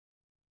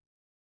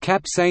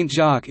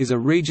Cap-Saint-Jacques is a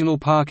regional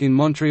park in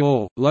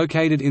Montreal,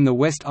 located in the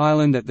West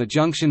Island at the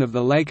junction of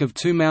the Lake of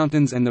Two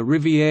Mountains and the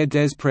Rivière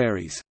des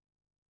Prairies.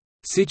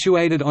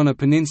 Situated on a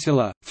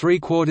peninsula,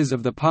 3/4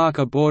 of the park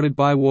are bordered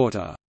by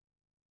water.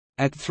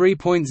 At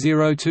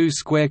 3.02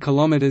 square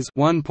kilometers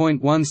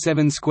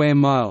 (1.17 square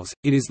miles),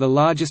 it is the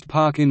largest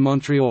park in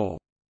Montreal.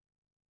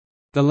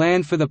 The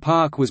land for the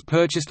park was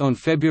purchased on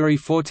February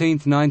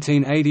 14,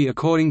 1980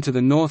 according to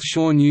the North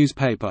Shore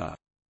newspaper.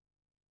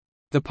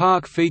 The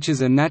park features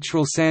a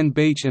natural sand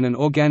beach and an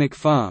organic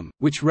farm,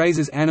 which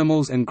raises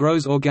animals and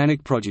grows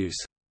organic produce.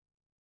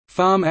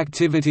 Farm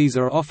activities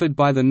are offered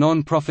by the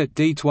non-profit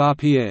Des Trois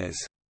Pierres.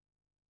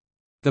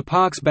 The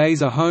park's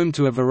bays are home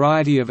to a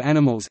variety of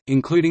animals,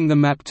 including the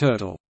map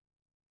turtle.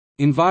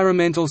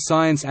 Environmental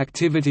science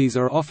activities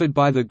are offered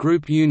by the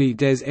Groupe Uni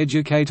des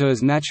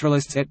Éducateurs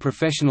Naturalistes et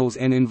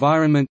Professionnels en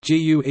Environnement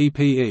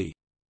 (GUEPE).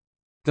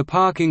 The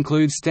park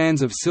includes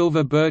stands of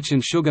silver birch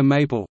and sugar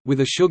maple, with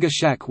a sugar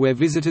shack where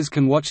visitors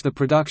can watch the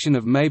production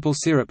of maple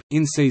syrup,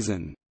 in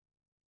season.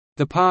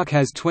 The park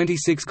has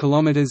 26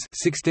 kilometers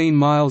 (16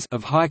 miles)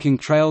 of hiking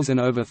trails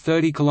and over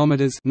 30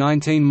 kilometers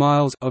 (19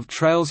 miles) of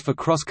trails for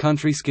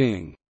cross-country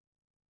skiing.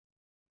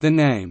 The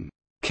name,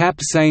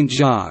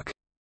 Cap-Saint-Jacques,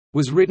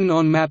 was written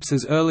on maps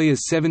as early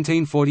as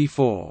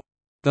 1744.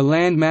 The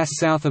land mass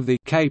south of the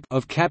Cape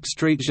of Cap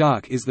Street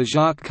Jacques is the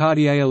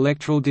Jacques-Cartier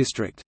electoral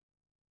district.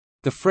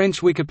 The French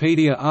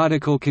Wikipedia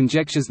article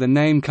conjectures the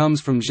name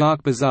comes from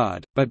Jacques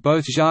Bizard, but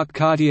both Jacques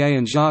Cartier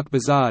and Jacques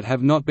Bizard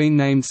have not been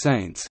named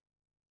saints.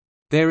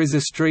 There is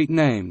a street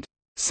named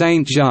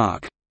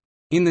Saint-Jacques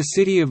in the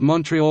city of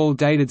Montreal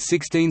dated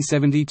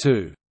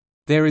 1672.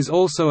 There is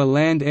also a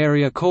land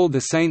area called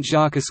the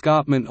Saint-Jacques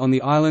Escarpment on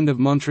the island of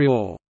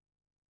Montreal.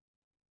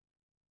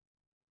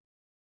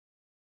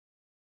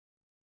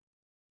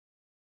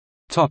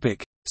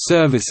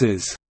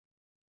 Services.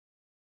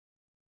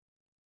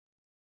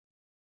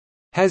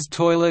 Has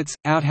toilets,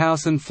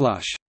 outhouse and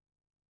flush.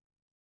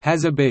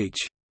 Has a beach.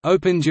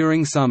 Open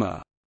during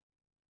summer.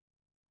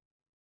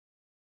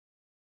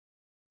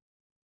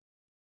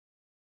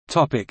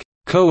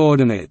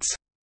 Coordinates.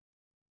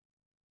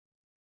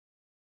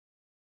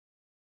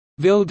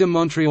 Ville de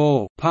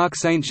Montréal, Parc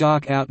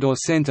Saint-Jacques Outdoor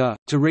Centre,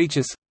 to reach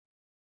us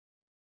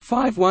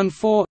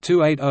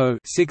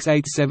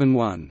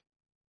 514-280-6871.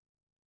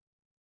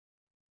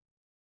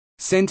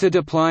 Centre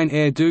de plein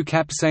air du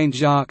Cap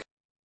Saint-Jacques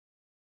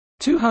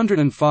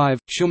 205,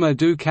 Chemin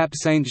du Cap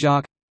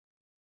Saint-Jacques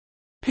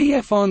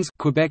Pfons,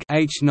 Quebec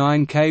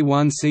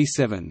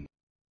H9K1C7.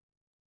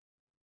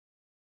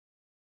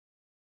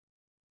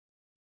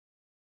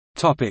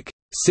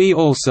 See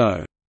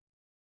also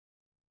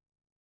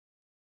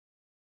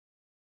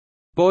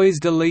Bois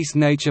de Lice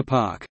Nature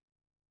Park.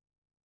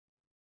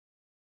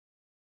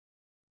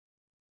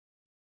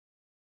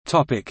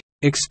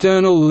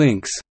 External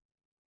links.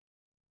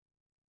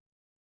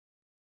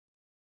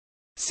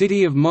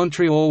 City of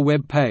Montreal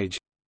web page.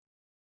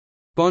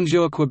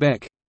 Bonjour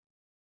Quebec.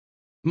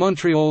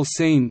 Montreal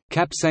scene,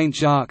 Cap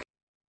Saint-Jacques.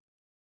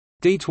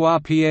 Des Trois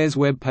Pierres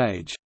web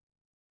page.